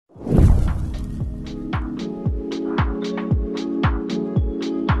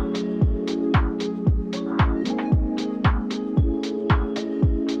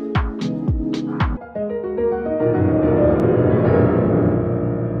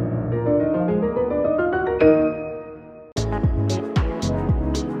Well,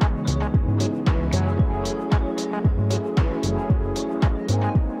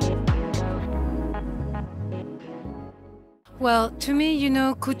 to me, you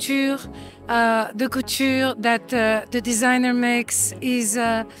know, couture, the couture that the designer makes is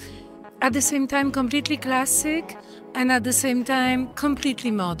at the same time completely classic and at the same time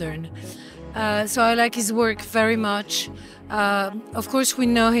completely modern. So I like his work very much. Of course, we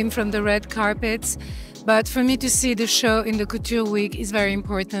know him from the red carpets, but for me to see the show in the Couture Week is very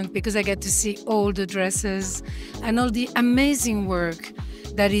important because I get to see all the dresses and all the amazing work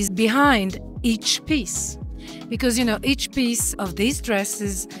that is behind each piece. Because, you know, each piece of these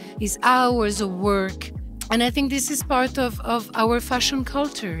dresses is hours of work. And I think this is part of our fashion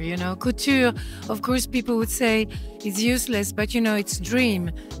culture, you know. Couture, of course, people would say is useless, but, you know, it's dream.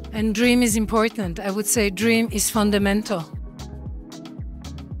 And dream is important. I would say dream is fundamental.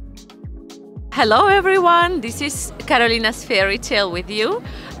 Hello everyone, this is Carolina's Fairy Tale with you,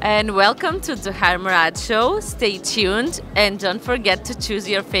 and welcome to Zuhair Murad show. Stay tuned and don't forget to choose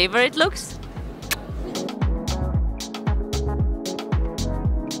your favorite looks.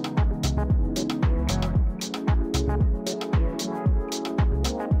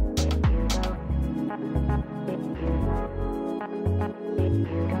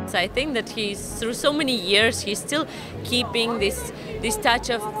 I think that through so many years, he's still keeping this touch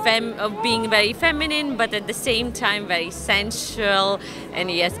of being very feminine, but at the same time very sensual, and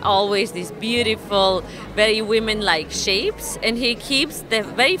he has always these beautiful, very women-like shapes, and he keeps the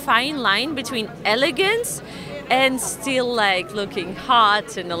very fine line between elegance and still like looking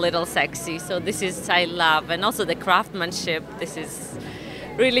hot and a little sexy. So this is, I love, and also the craftsmanship. This is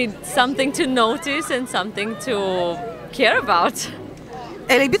really something to notice and something to care about.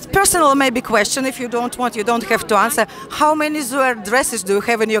 A bit personal maybe question, if you don't want, you don't have to answer. How many Zuhair dresses do you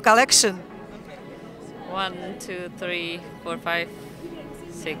have in your collection? 1, 2, 3, 4, 5,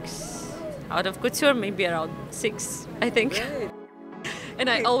 6. Out of couture, maybe around 6, I think. Great. And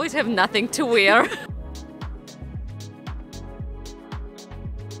I always have nothing to wear.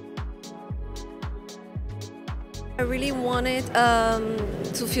 I really wanted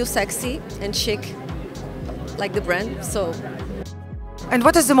to feel sexy and chic, like the brand, so. And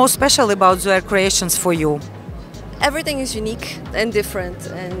what is the most special about Zuhair creations for you? Everything is unique and different,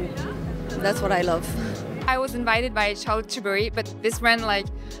 and that's what I love. I was invited by Charlotte Tilbury, but this brand, like,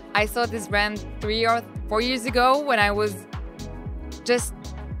 I saw this brand 3 or 4 years ago when I was just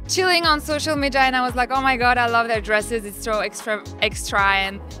chilling on social media, and I was like, oh my god, I love their dresses, it's so extra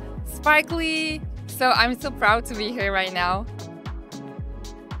and sparkly. So I'm so proud to be here right now.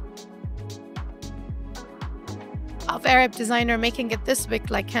 Of Arab designer making it this big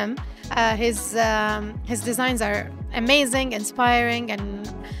like him. His designs are amazing, inspiring,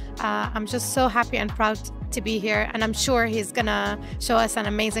 and I'm just so happy and proud to be here, and I'm sure he's gonna show us an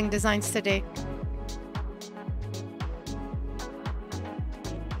amazing designs today.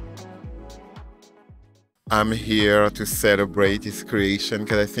 I'm here to celebrate his creation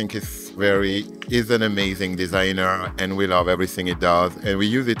because I think he's an amazing designer, and we love everything he does, and we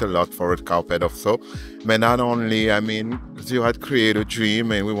use it a lot for red carpet also. But not only, I mean, you had created a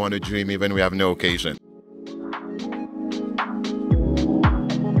dream, and we want to dream even we have no occasion.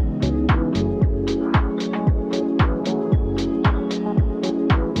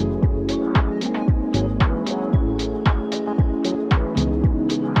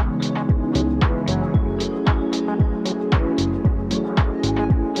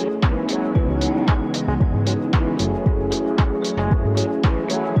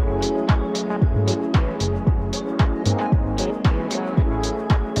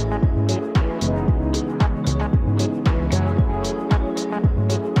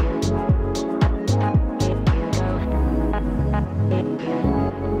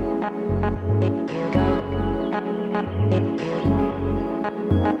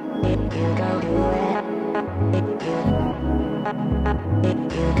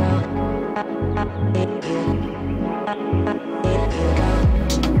 Go.